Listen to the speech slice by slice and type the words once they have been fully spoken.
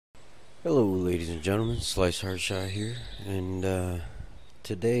Hello ladies and gentlemen, Slice Hardshot here, and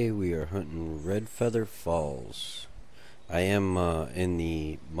today we are hunting Red Feather Falls. I am in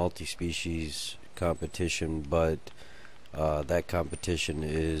the multi-species competition, but that competition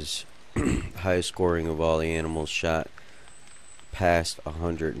is highest scoring of all the animals shot past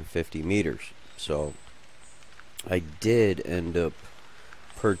 150 meters. So I did end up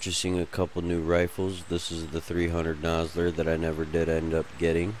purchasing a couple new rifles. This is the 300 Nosler that I never did end up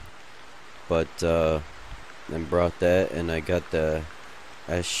getting. But and brought that, and I got the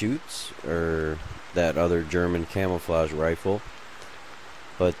shoots or that other German camouflage rifle.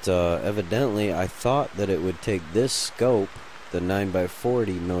 But evidently I thought that it would take this scope, the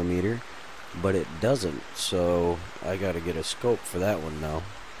 9x40 millimeter, but it doesn't. So I got to get a scope for that one now.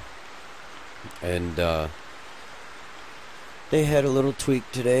 And they had a little tweak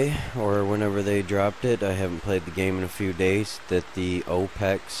today, or whenever they dropped it. I haven't played the game in a few days. That the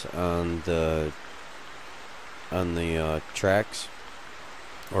OPEX on the tracks,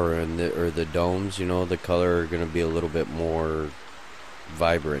 or in the domes, you know, the color are going to be a little bit more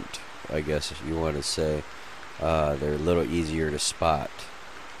vibrant, I guess if you want to say. They're a little easier to spot.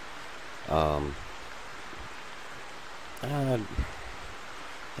 I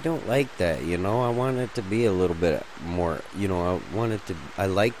don't like that, you know. I want it to be a little bit more, you know, I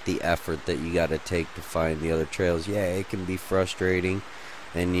like the effort that you got to take to find the other trails. Yeah, it can be frustrating,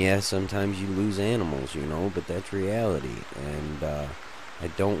 and yeah, sometimes you lose animals, you know, but that's reality. And I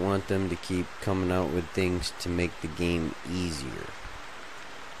don't want them to keep coming out with things to make the game easier.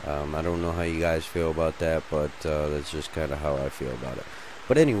 I don't know how you guys feel about that, but that's just kind of how I feel about it.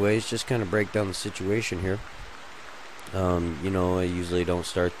 But anyways, just kind of break down the situation here. You know, I usually don't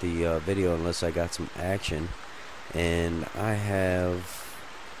start the video unless I got some action, and I have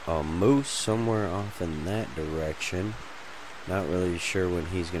a moose somewhere off in that direction. Not really sure when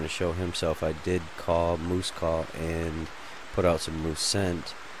he's going to show himself. I did call moose call and put out some moose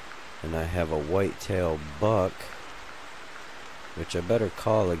scent, and I have a whitetail buck, which I better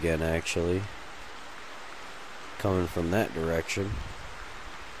call again actually, coming from that direction.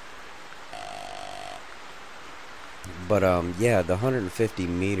 But yeah, the 150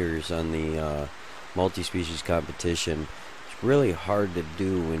 meters on the multi-species competition, it's really hard to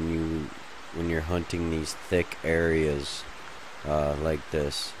do when you're hunting these thick areas like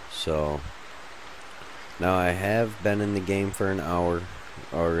this. So now I have been in the game for an hour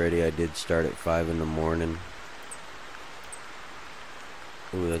already. I did start at 5 in the morning.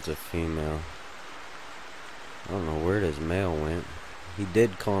 Ooh, that's a female. I don't know where his male went. He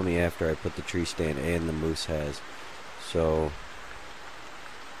did call me after I put the tree stand, and the moose has. So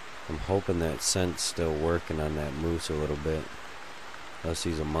I'm hoping that scent's still working on that moose a little bit, unless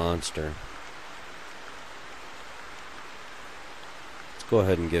he's a monster. Let's go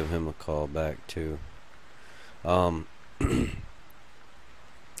ahead and give him a call back too. I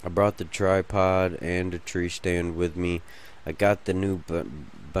brought the tripod and a tree stand with me. I got the new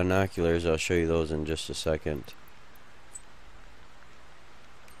binoculars. I'll show you those in just a second.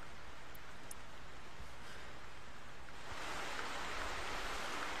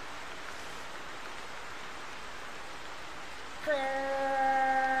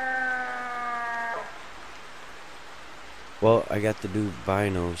 Well, I got the new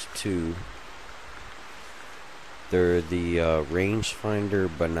binos too. They're the rangefinder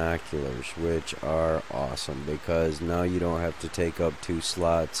binoculars, which are awesome because now you don't have to take up 2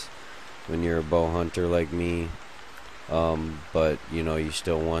 slots when you're a bow hunter like me. But you know, you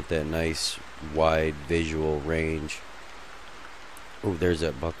still want that nice wide visual range. Oh, there's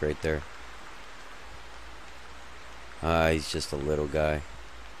that buck right there. He's just a little guy.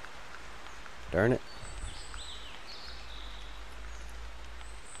 Darn it.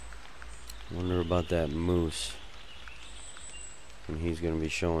 Wonder about that moose. And he's going to be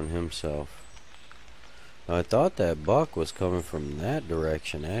showing himself. Now, I thought that buck was coming from that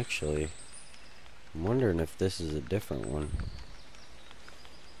direction, actually. I'm wondering if this is a different one.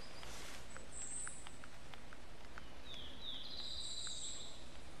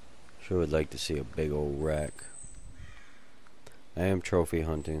 Sure would like to see a big old rack. I am trophy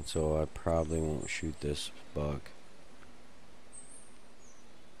hunting, so I probably won't shoot this buck.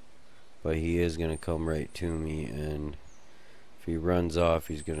 But he is going to come right to me, and if he runs off,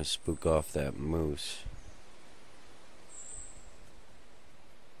 he's going to spook off that moose.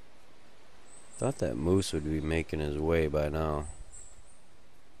 Thought that moose would be making his way by now.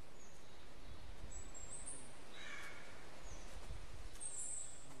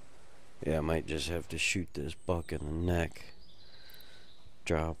 Yeah, I might just have to shoot this buck in the neck.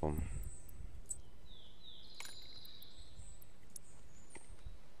 Drop him.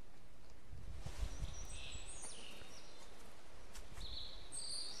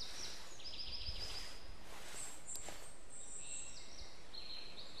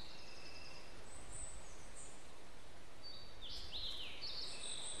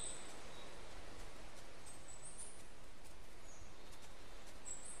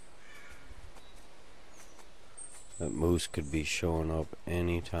 That moose could be showing up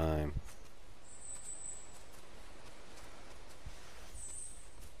anytime.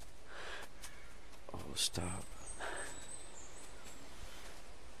 Oh, stop.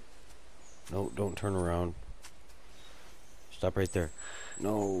 No, don't turn around. Stop right there.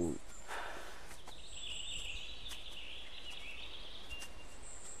 No.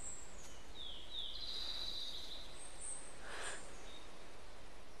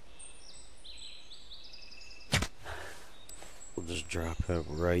 We'll just drop him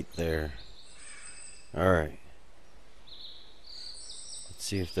right there. Alright. Let's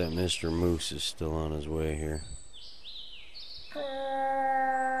see if that Mr. Moose is still on his way here.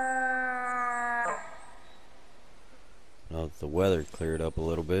 Now that the weather cleared up a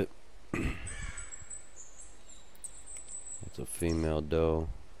little bit. It's a female doe.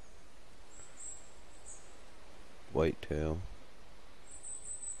 Whitetail.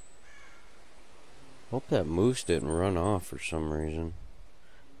 Hope that moose didn't run off for some reason.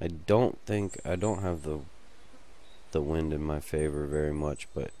 I don't have the wind in my favor very much,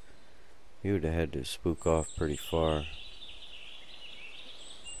 but he would have had to spook off pretty far.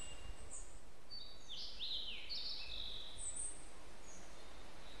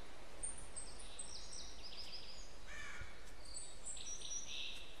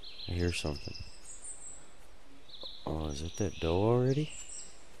 I hear something. Oh, is it that doe already?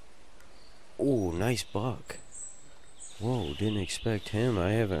 Oh, nice buck. Whoa, didn't expect him.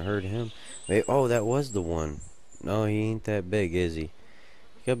 I haven't heard him. Wait, oh, that was the one. No, he ain't that big, is he? He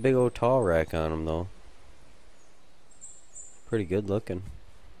got a big old tall rack on him, though. Pretty good looking.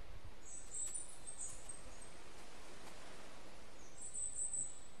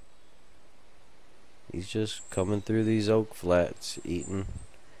 He's just coming through these oak flats, eating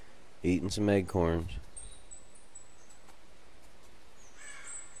some acorns.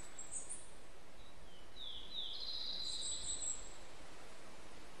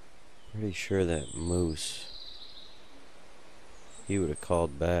 Pretty sure that moose, he would have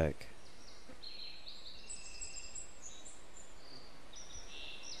called back.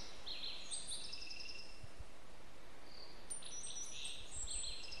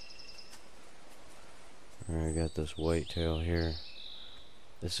 Alright, I got this whitetail here.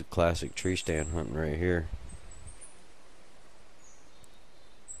 This is classic tree stand hunting right here.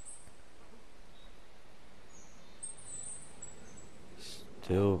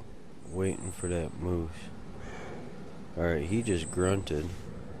 Still waiting for that moose. Alright, he just grunted.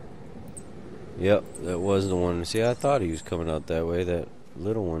 Yep, that was the one. See, I thought he was coming out that way. That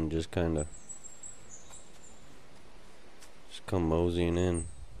little one just kinda come moseying in.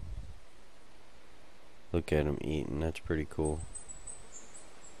 Look at him eating. That's pretty cool.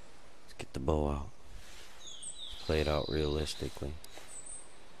 Let's get the bow out. Play it out realistically.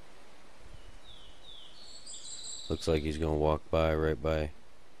 Looks like he's gonna walk by right by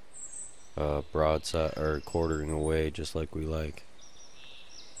broadside or quartering away, just like we like.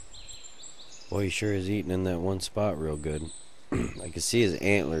 Boy, he sure is eating in that one spot real good. I can see his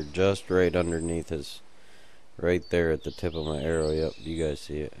antler just right underneath his, right there at the tip of my arrow. Yep, you guys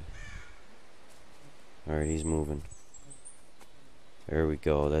see it. Alright, he's moving. There we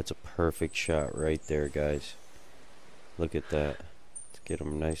go. That's a perfect shot right there, guys. Look at that. Let's get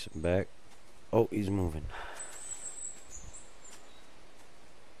him nice and back. Oh, he's moving.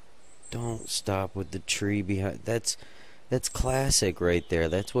 Don't stop with the tree behind. That's classic right there.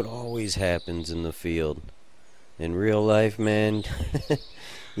 That's what always happens in the field. In real life, man,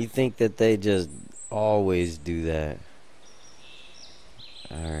 you think that they just always do that.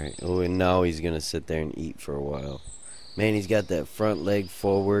 Alright. Oh, and now he's going to sit there and eat for a while. Man, he's got that front leg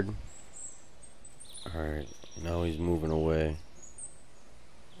forward. Alright. Now he's moving away.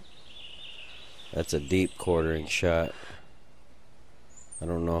 That's a deep quartering shot. I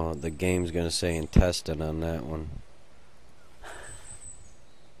don't know. The game's going to say intestine on that one.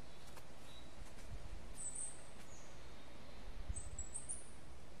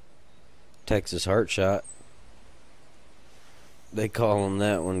 Texas heart shot. They call them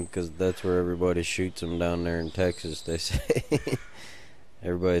that one because that's where everybody shoots them down there in Texas, they say.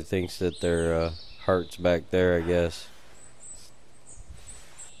 Everybody thinks that their heart's back there, I guess.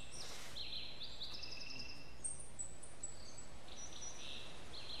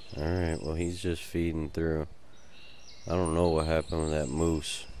 Alright, well, he's just feeding through. I don't know what happened with that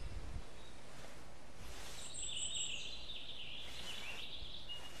moose.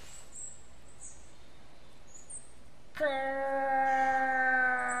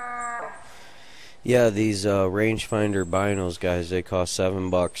 Yeah, these rangefinder binos, guys, they cost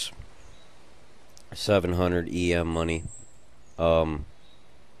 $7. 700 EM money. Little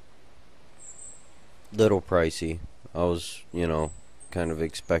pricey. I was, you know, kind of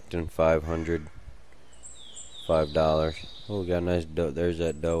expecting $500. Oh, we got a nice doe. There's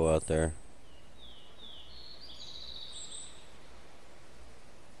that doe out there.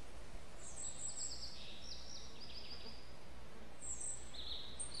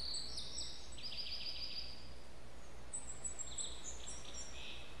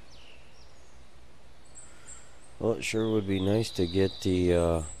 Well, it sure would be nice to get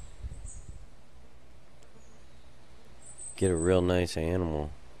the get a real nice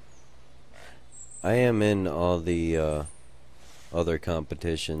animal. I am in all the other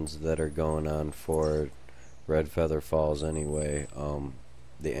competitions that are going on for Red Feather Falls anyway.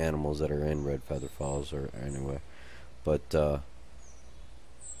 The animals that are in Red Feather Falls are anyway. But so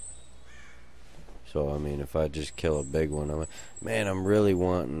I mean, if I just kill a big one, I'm really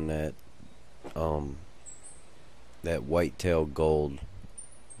wanting that whitetail gold.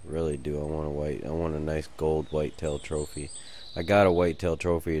 Really do. I want a nice gold whitetail trophy. I got a whitetail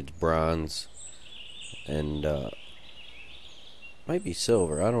trophy. It's bronze and might be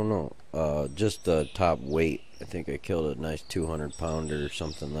silver. I don't know. Just the top weight. I think I killed a nice 200-pounder or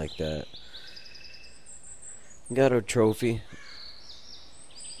something like that. Got a trophy.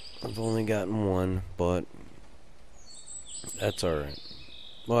 I've only gotten one, but that's alright.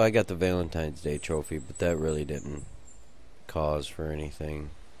 Well, I got the Valentine's Day trophy, but that really didn't cause for anything.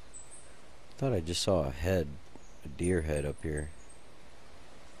 I thought I just saw a deer head up here.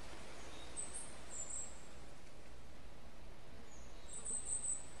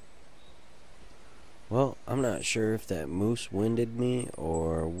 Well, I'm not sure if that moose winded me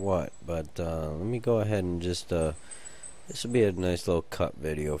or what, but let me go ahead and just this will be a nice little cut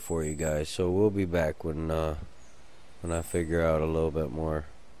video for you guys. So we'll be back when I figure out a little bit more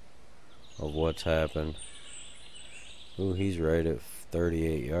of what's happened. Ooh, he's right at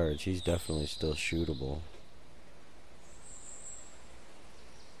 38 yards. He's definitely still shootable.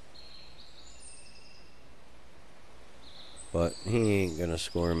 But he ain't gonna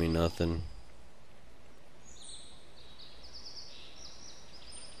score me nothing.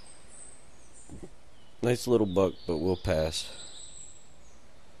 Nice little buck, but we'll pass.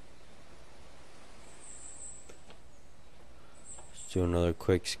 Let's do another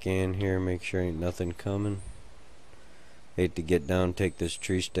quick scan here, make sure ain't nothing coming. Hate to get down, take this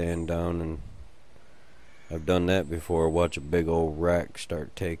tree stand down, and I've done that before. Watch a big old rack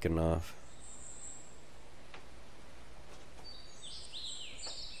start taking off.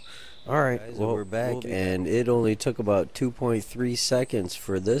 Alright, well, we're back, and it only took about 2.3 seconds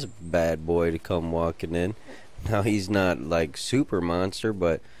for this bad boy to come walking in. Now, he's not like super monster,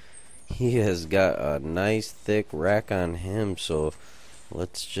 but he has got a nice thick rack on him, so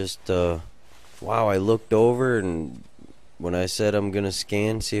let's just, wow, I looked over, and when I said I'm gonna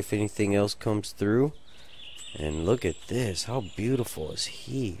scan, see if anything else comes through, and look at this, how beautiful is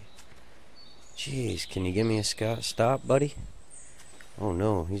he? Jeez, can you give me a stop, buddy? Oh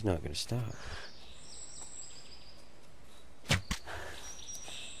no, he's not gonna stop.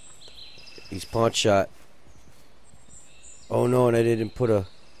 He's paunch shot. Oh no, and I didn't put a...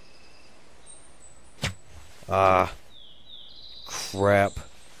 Ah, crap.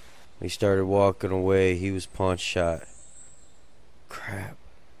 He started walking away. He was paunch shot. Crap.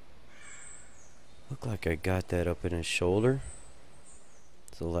 Looked like I got that up in his shoulder.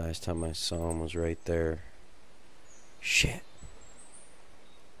 The last time I saw him was right there. Shit.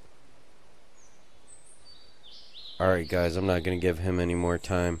 Alright guys, I'm not going to give him any more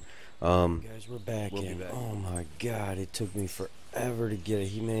time. Guys, we're back in. Oh my god, it took me forever to get it.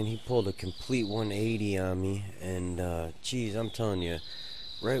 He pulled a complete 180 on me. And, geez, I'm telling you,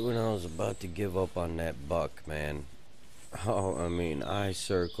 right when I was about to give up on that buck, man. Oh, I mean, I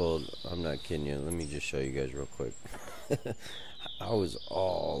circled. I'm not kidding you. Let me just show you guys real quick. I was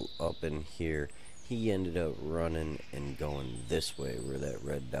all up in here. He ended up running and going this way where that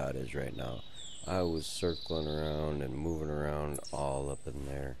red dot is right now. I was circling around and moving around all up in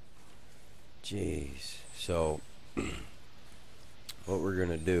there. Jeez. So, what we're going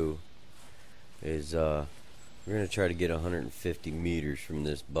to do is we're going to try to get 150 meters from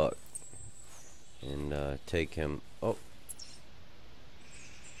this buck and take him... Oh.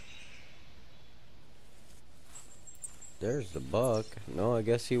 There's the buck. No, I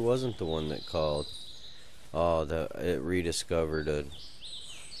guess he wasn't the one that called. Oh, it rediscovered it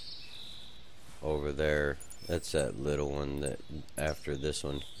over there. That's that little one that after this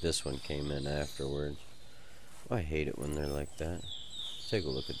one came in afterwards. Oh, I hate it when they're like that. Let's take a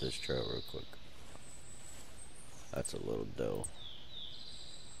look at this trail real quick. That's a little doe.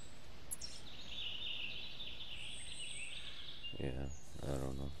 Yeah, I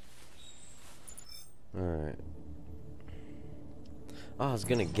don't know. Alright. Oh, I was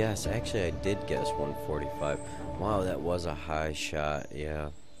gonna guess. Actually, I did guess 145. Wow, that was a high shot. Yeah.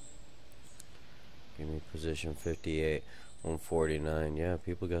 Give me position 58. 149. Yeah,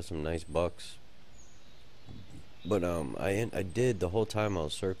 people got some nice bucks. But I did the whole time I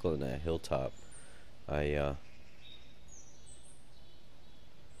was circling that hilltop. Alright,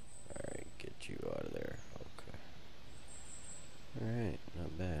 get you out of there. Okay. Alright,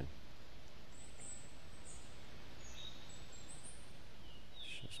 not bad.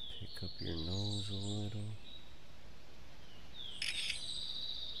 Let's just pick up your nose a little.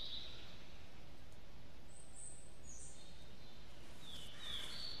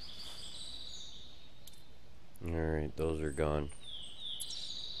 Alright, those are gone.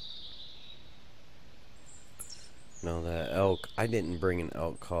 Now that elk, I didn't bring an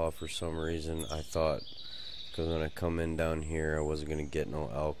elk call for some reason. I thought, because when I come in down here, I wasn't going to get no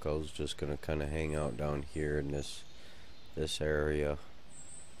elk. I was just going to kind of hang out down here in this area.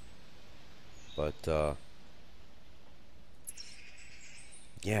 But,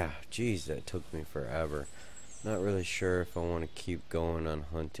 yeah, geez, that took me forever. Not really sure if I want to keep going on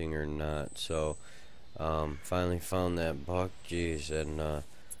hunting or not. So, finally found that buck, geez, and,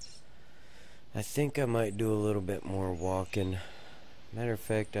 I think I might do a little bit more walking. Matter of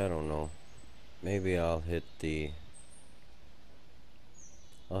fact, I don't know. Maybe I'll hit this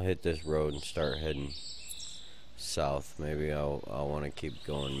road and start heading south. Maybe I'll want to keep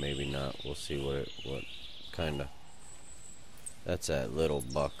going. Maybe not. We'll see what kind of. That's that little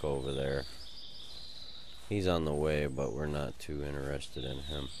buck over there. He's on the way, but we're not too interested in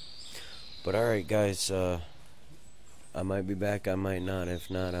him. But alright, guys. I might be back, I might not.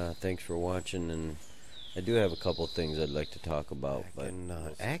 If not, thanks for watching, and I do have a couple things I'd like to talk about. But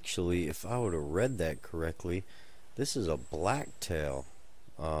actually, if I would have read that correctly, this is a blacktail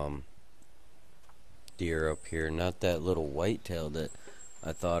deer up here, not that little whitetail that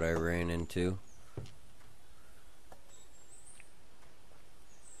I thought I ran into.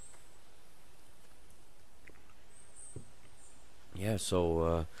 Yeah,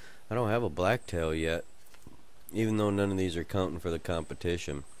 so I don't have a blacktail yet. Even though none of these are counting for the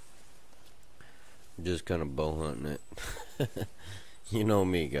competition. I'm just kind of bow hunting it. You know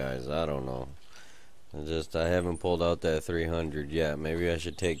me, guys. I don't know. I haven't pulled out that 300 yet. Maybe I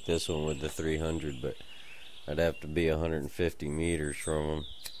should take this one with the 300, but I'd have to be 150 meters from him.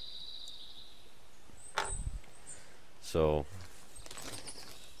 So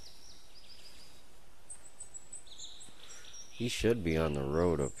he should be on the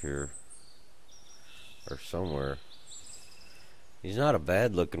road up here. Or somewhere. He's not a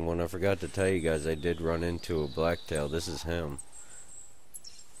bad looking one. I forgot to tell you guys, I did run into a blacktail. This is him.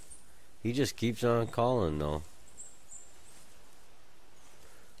 He just keeps on calling though.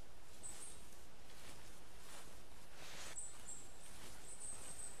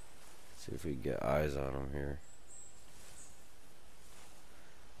 See if we can get eyes on him here.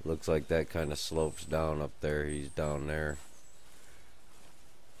 Looks like that kind of slopes down up there. He's down there.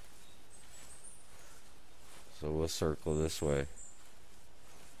 So we'll circle this way.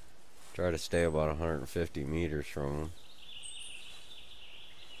 Try to stay about 150 meters from him.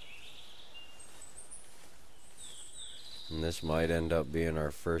 And this might end up being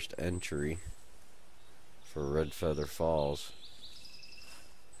our first entry for Red Feather Falls.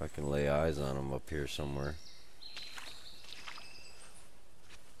 If I can lay eyes on him up here somewhere.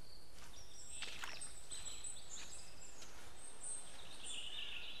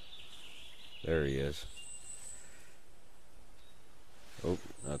 There he is. Oh,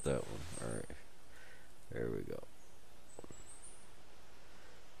 not that one. Alright. There we go.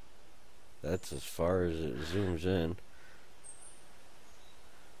 That's as far as it zooms in.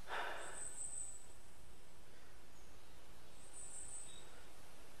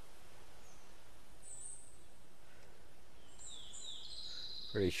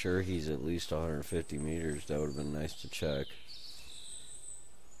 Pretty sure he's at least 150 meters. That would have been nice to check.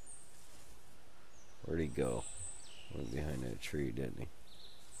 Where'd he go? Went behind that tree, didn't he?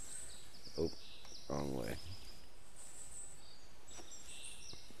 Oh, wrong way.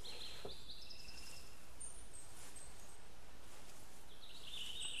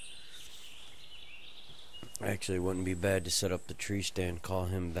 Actually, it wouldn't be bad to set up the tree stand, call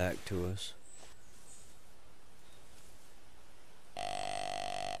him back to us.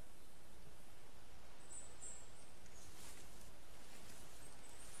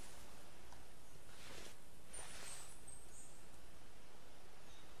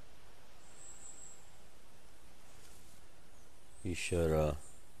 He should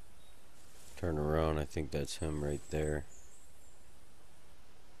turn around. I think that's him right there.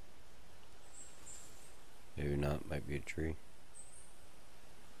 Maybe not, might be a tree.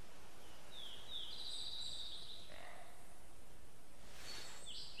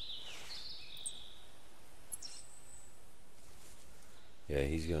 Yeah,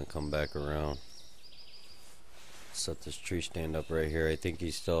 he's gonna come back around. Set this tree stand up right here. I think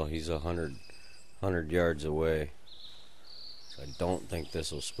he's 100 yards away. So I don't think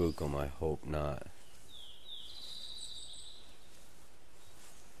this will spook him. I hope not.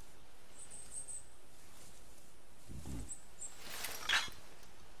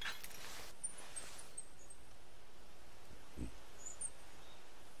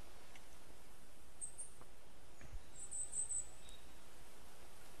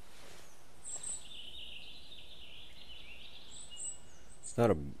 It's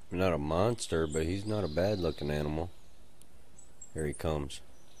not a monster, but he's not a bad looking animal. Here he comes.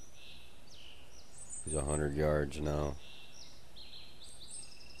 He's 100 yards now.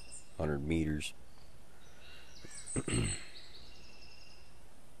 100 meters.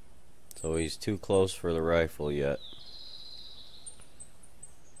 So he's too close for the rifle yet.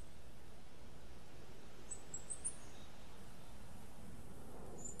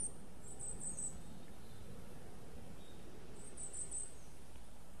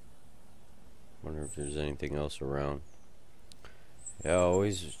 Wonder if there's anything else around. Yeah,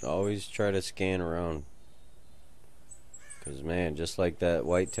 always try to scan around. 'Cause man, just like that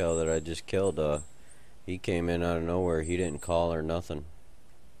whitetail that I just killed, he came in out of nowhere. He didn't call or nothing.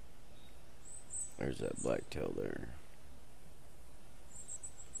 There's that blacktail there.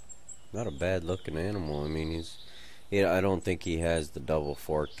 Not a bad looking animal. I mean, I don't think he has the double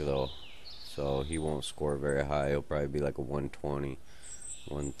fork though, so he won't score very high. He'll probably be like a 120,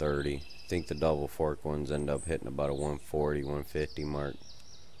 130. I think the double fork ones end up hitting about a 140, 150 mark.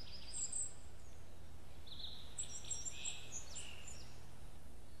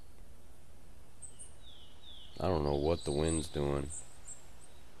 I don't know what the wind's doing.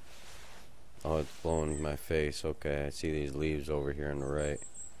 Oh, it's blowing in my face. Okay, I see these leaves over here on the right.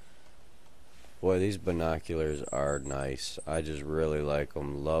 Boy, these binoculars are nice. I just really like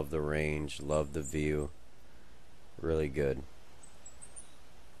them. Love the range, love the view. Really good.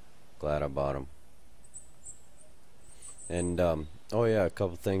 Glad I bought them. And, oh yeah, a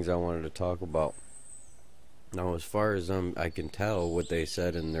couple things I wanted to talk about. Now, as far as I can tell, what they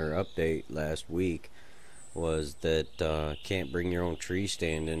said in their update last week was that can't bring your own tree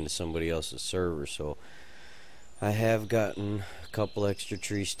stand into somebody else's server. So I have gotten a couple extra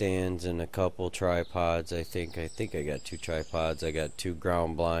tree stands and a couple tripods. I think I got 2 tripods. I got 2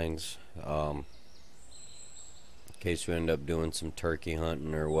 ground blinds, in case we end up doing some turkey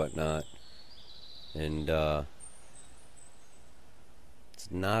hunting or whatnot. And it's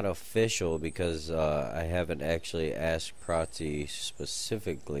not official because I haven't actually asked Protzi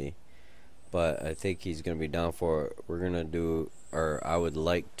specifically, but I think he's gonna be down for it. We're gonna do, or I would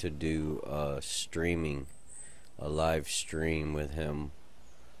like to do, a live stream with him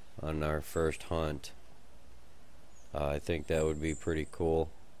on our first hunt. I think that would be pretty cool.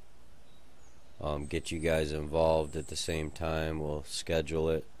 Get you guys involved at the same time. We'll schedule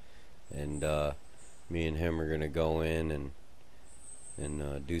it, and me and him are gonna go in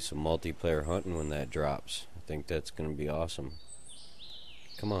and do some multiplayer hunting when that drops. I think that's gonna be awesome.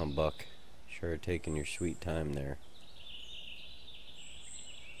 Come on, Buck. Sure, taking your sweet time there.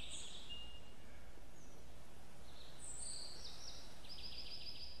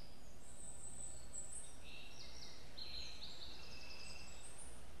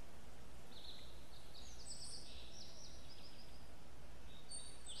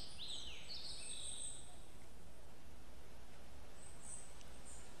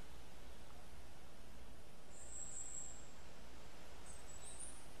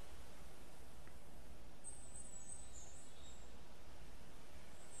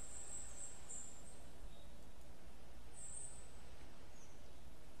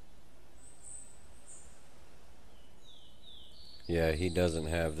 Yeah, he doesn't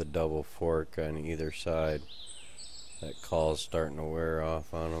have the double fork on either side. That call's starting to wear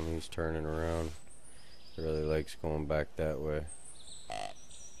off on him. He's turning around. He really likes going back that way.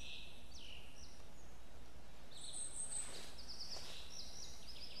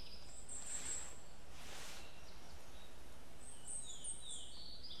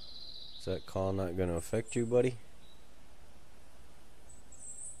 Is that call not going to affect you, buddy?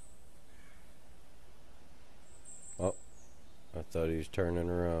 Oh, I thought he was turning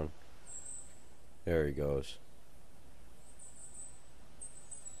around. There he goes.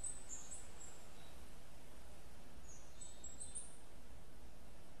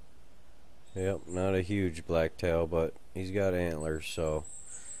 Yep, not a huge blacktail, but he's got antlers, so.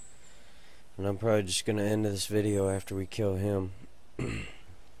 And I'm probably just going to end this video after we kill him.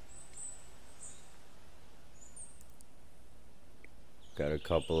 Got a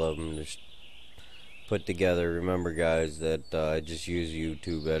couple of them just put together. Remember, guys, that I just use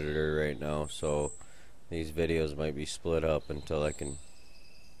YouTube editor right now, so these videos might be split up until I can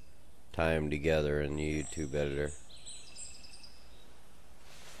tie them together in the YouTube editor.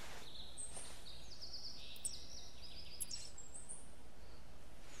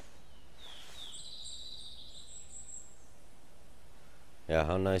 Yeah,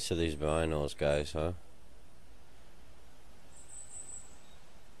 how nice are these binos, guys, huh?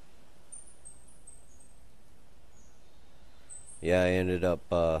 Yeah, I ended up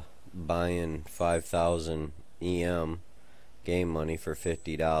buying 5,000 EM game money for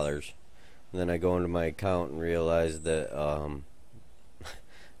 $50. And then I go into my account and realize that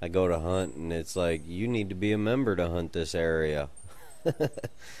I go to hunt and it's like, you need to be a member to hunt this area.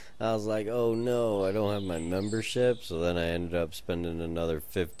 I was like, oh no, I don't have my membership. So then I ended up spending another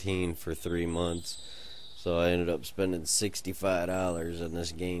 15 for 3 months. So I ended up spending $65 in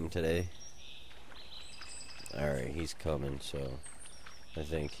this game today. Alright, he's coming, so I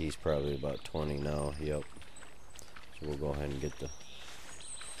think he's probably about 20 now. Yep. So we'll go ahead and get the...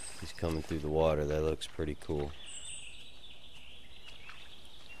 He's coming through the water. That looks pretty cool.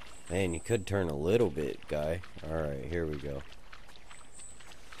 Man, you could turn a little bit, guy. Alright, here we go.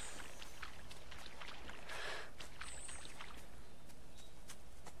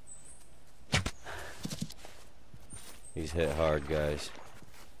 He's hit hard, guys.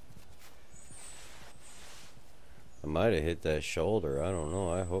 I might have hit that shoulder. I don't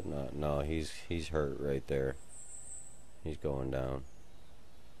know. I hope not. No, he's hurt right there. He's going down.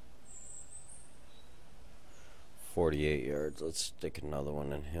 48 yards. Let's stick another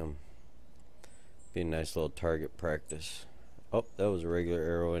one in him. Be a nice little target practice. Oh, that was a regular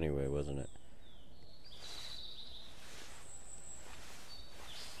arrow anyway, wasn't it?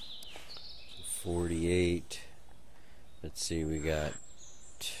 So 48. Let's see, we got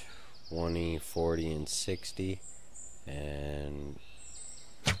 20, 40, and 60. And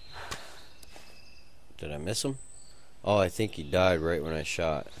did I miss him? Oh, I think he died right when I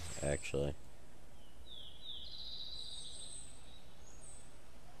shot, actually.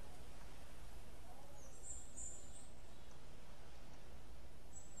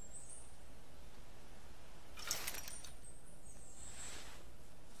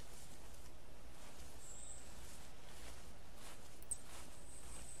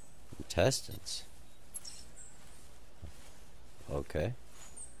 Intestines. Okay.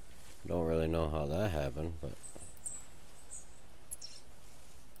 Don't really know how that happened, but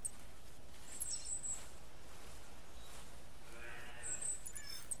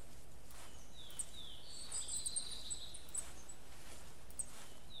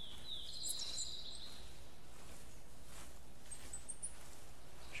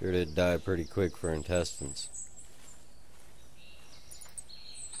sure did die pretty quick for intestines.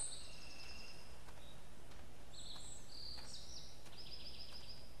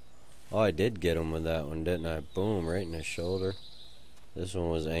 Oh, I did get him with that one, didn't I? Boom, right in his shoulder. This one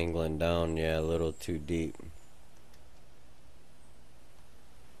was angling down, yeah, a little too deep.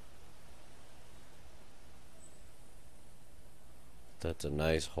 That's a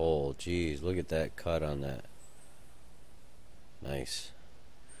nice hole. Jeez, look at that cut on that. Nice.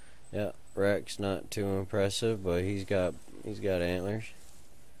 Yeah, Rex not too impressive, but he's got antlers.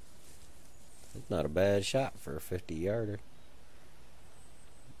 It's not a bad shot for a 50-yarder.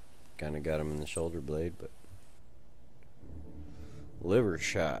 Kind of got him in the shoulder blade, but liver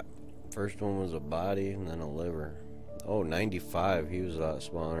shot. First one was a body and then a liver. Oh, 95. He was a lot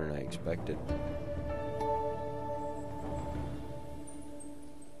smaller than I expected.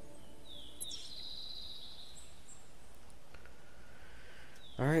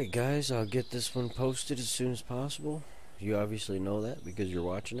 Alright guys, I'll get this one posted as soon as possible. You obviously know that because you're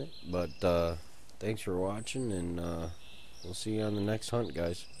watching it. But thanks for watching, and we'll see you on the next hunt,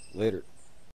 guys. Later.